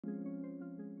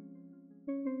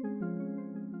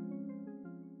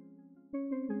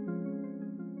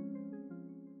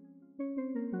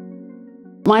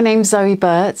My name's Zoe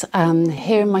Burt. I'm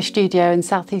here in my studio in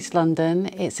South East London.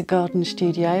 It's a garden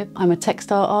studio. I'm a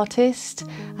textile artist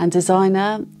and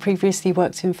designer, previously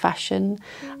worked in fashion,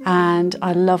 and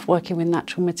I love working with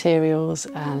natural materials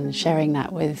and sharing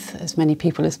that with as many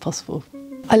people as possible.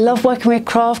 I love working with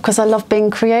craft because I love being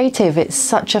creative. It's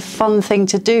such a fun thing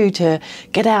to do, to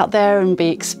get out there and be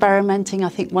experimenting. I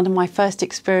think one of my first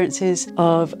experiences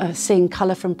of seeing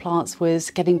colour from plants was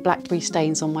getting blackberry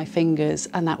stains on my fingers,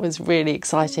 and that was really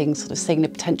exciting, sort of seeing the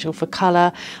potential for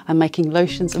colour and making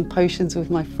lotions and potions with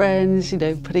my friends, you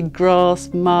know, putting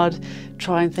grass, mud,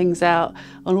 trying things out,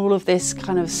 and all of this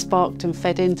kind of sparked and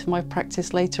fed into my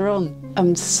practice later on.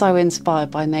 I'm so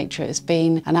inspired by nature. It's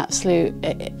been an absolute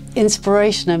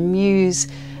inspiration and muse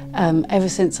ever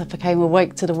since I became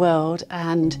awake to the world,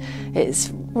 and it's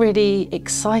really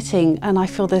exciting, and I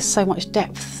feel there's so much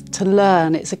depth to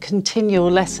learn. It's a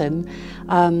continual lesson,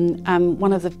 and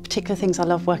one of the particular things I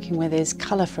love working with is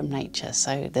colour from nature.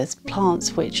 So there's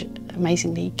plants which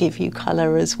amazingly give you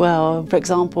colour as well. For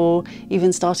example,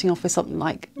 even starting off with something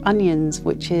like onions,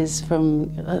 which is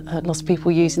from lots of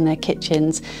people use in their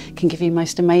kitchens, can give you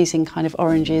most amazing kind of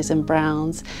oranges and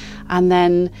browns. And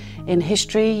then in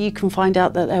history, you can find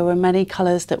out that there were many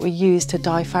colours that were used to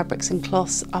dye fabrics and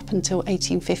cloths up until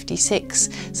 1856.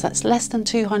 So that's less than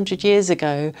 200 years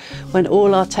ago, when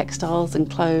all our textiles and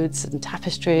clothes and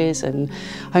tapestries and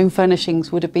home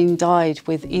furnishings would have been dyed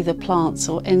with either plants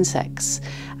or insects.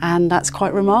 And that's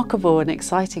quite remarkable and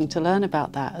exciting to learn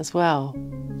about that as well.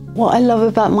 What I love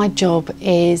about my job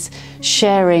is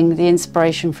sharing the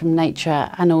inspiration from nature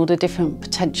and all the different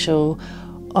potential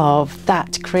of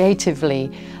that creatively.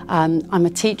 I'm a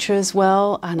teacher as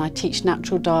well, and I teach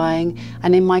natural dyeing,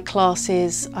 and in my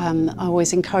classes I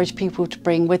always encourage people to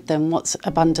bring with them what's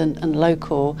abundant and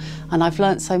local, and I've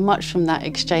learnt so much from that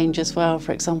exchange as well.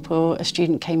 For example, a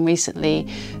student came recently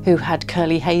who had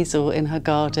curly hazel in her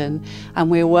garden, and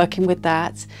we were working with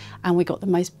that, and we got the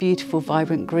most beautiful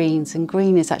vibrant greens, and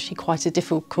green is actually quite a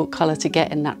difficult colour to get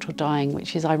in natural dyeing,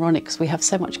 which is ironic because we have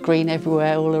so much green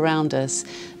everywhere all around us.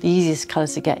 The easiest colour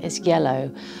to get is yellow.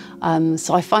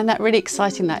 So I find that really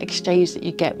exciting, that exchange that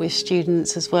you get with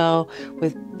students as well,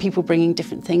 with people bringing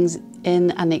different things in,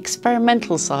 and the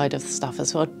experimental side of the stuff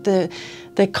as well.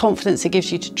 The confidence it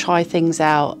gives you to try things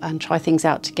out and try things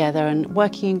out together, and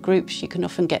working in groups, you can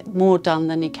often get more done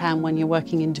than you can when you're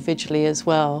working individually as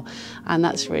well. And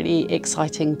that's really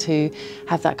exciting to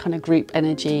have that kind of group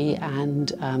energy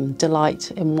and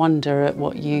delight and wonder at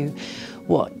what you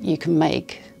can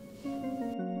make.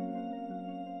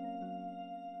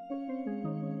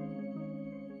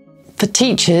 For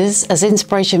teachers, as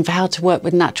inspiration for how to work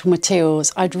with natural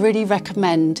materials, I'd really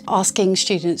recommend asking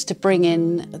students to bring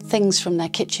in things from their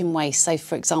kitchen waste. So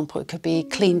for example, it could be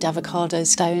cleaned avocado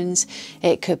stones,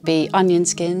 it could be onion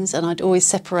skins, and I'd always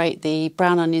separate the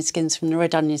brown onion skins from the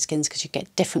red onion skins because you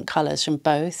get different colours from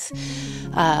both.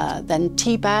 Then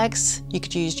tea bags, you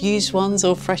could use used ones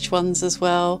or fresh ones as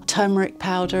well. Turmeric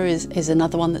powder is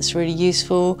another one that's really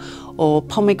useful, or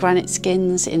pomegranate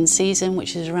skins in season,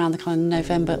 which is around the kind of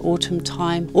November, autumn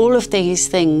time. All of these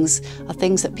things are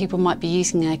things that people might be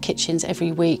using in their kitchens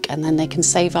every week, and then they can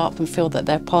save up and feel that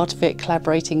they're part of it,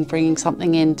 collaborating, bringing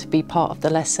something in to be part of the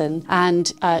lesson.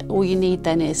 And all you need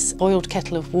then is boiled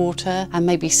kettle of water and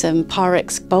maybe some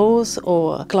Pyrex bowls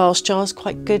or glass jars,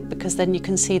 quite good, because then you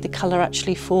can see the colour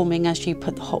actually forming as you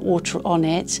put the hot water on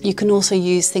it. You can also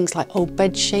use things like old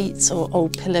bed sheets or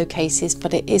old pillowcases,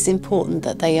 but it is important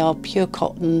that they are pure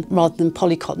cotton rather than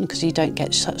polycotton, because you don't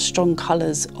get such strong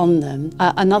colours on them.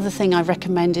 Another thing I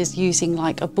recommend is using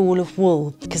like a ball of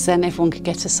wool, because then everyone could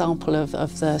get a sample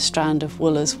of the strand of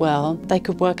wool as well. They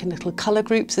could work in little colour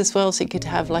groups as well, so you could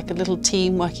have like a little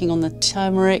team working on the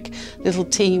turmeric, little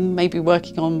team maybe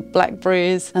working on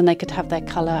blackberries, and they could have their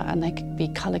colour and they could be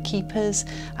colour keepers,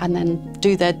 and then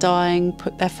do their dyeing,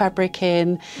 put their fabric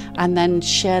in, and then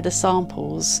share the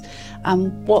samples.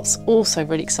 What's also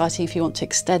really exciting, if you want to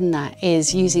extend that,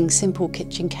 is using simple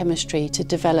kitchen chemistry to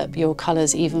develop your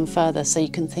colours even further. So you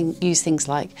can use things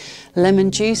like lemon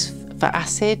juice for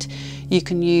acid. You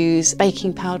can use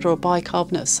baking powder or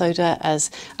bicarbonate of soda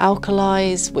as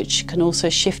alkalis, which can also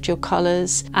shift your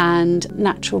colours, and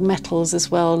natural metals as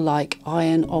well, like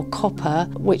iron or copper,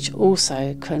 which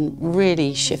also can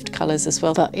really shift colours as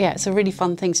well. But yeah, it's a really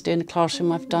fun thing to do in a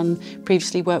classroom. I've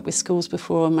previously worked with schools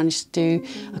before and managed to do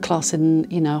a class in,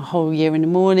 you know, a whole year in the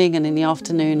morning and in the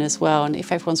afternoon as well. And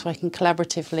if everyone's working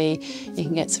collaboratively, you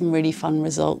can get some really fun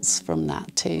results from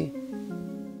that too.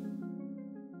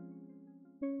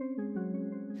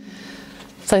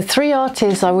 So 3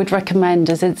 artists I would recommend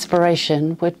as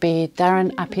inspiration would be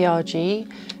Darren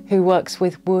Appiaggi, who works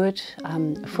with wood,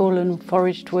 fallen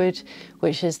foraged wood,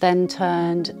 which is then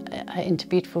turned into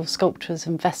beautiful sculptures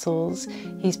and vessels.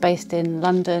 He's based in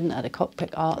London at the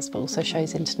Cockpit Arts, but also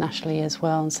shows internationally as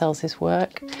well and sells his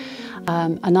work.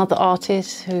 Another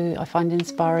artist who I find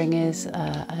inspiring is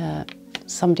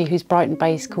somebody who's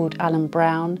Brighton-based called Alan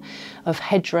Brown of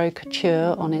Hedgerow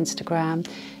Couture on Instagram.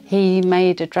 He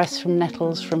made a dress from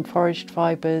nettles from foraged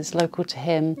fibres local to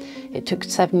him. It took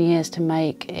 7 years to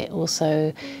make. It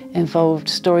also involved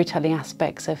storytelling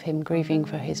aspects of him grieving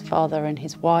for his father and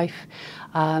his wife.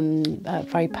 A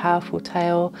very powerful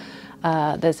tale.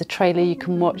 There's a trailer you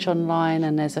can watch online,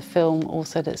 and there's a film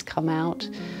also that's come out.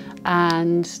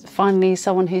 And finally,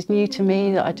 someone who's new to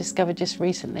me that I discovered just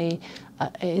recently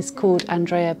is called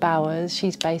Andrea Bowers.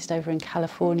 She's based over in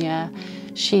California.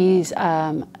 She's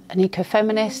an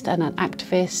ecofeminist and an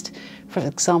activist. For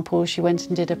example, she went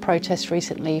and did a protest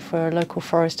recently for a local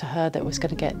forest to her that was going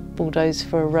to get bulldozed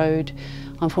for a road.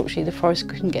 Unfortunately, the forest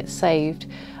couldn't get saved,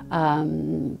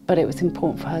 but it was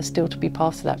important for her still to be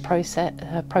part of that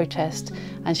protest,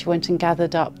 and she went and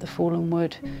gathered up the fallen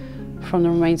wood from the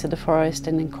remains of the forest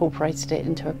and incorporated it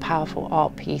into a powerful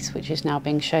art piece, which is now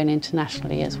being shown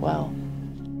internationally as well.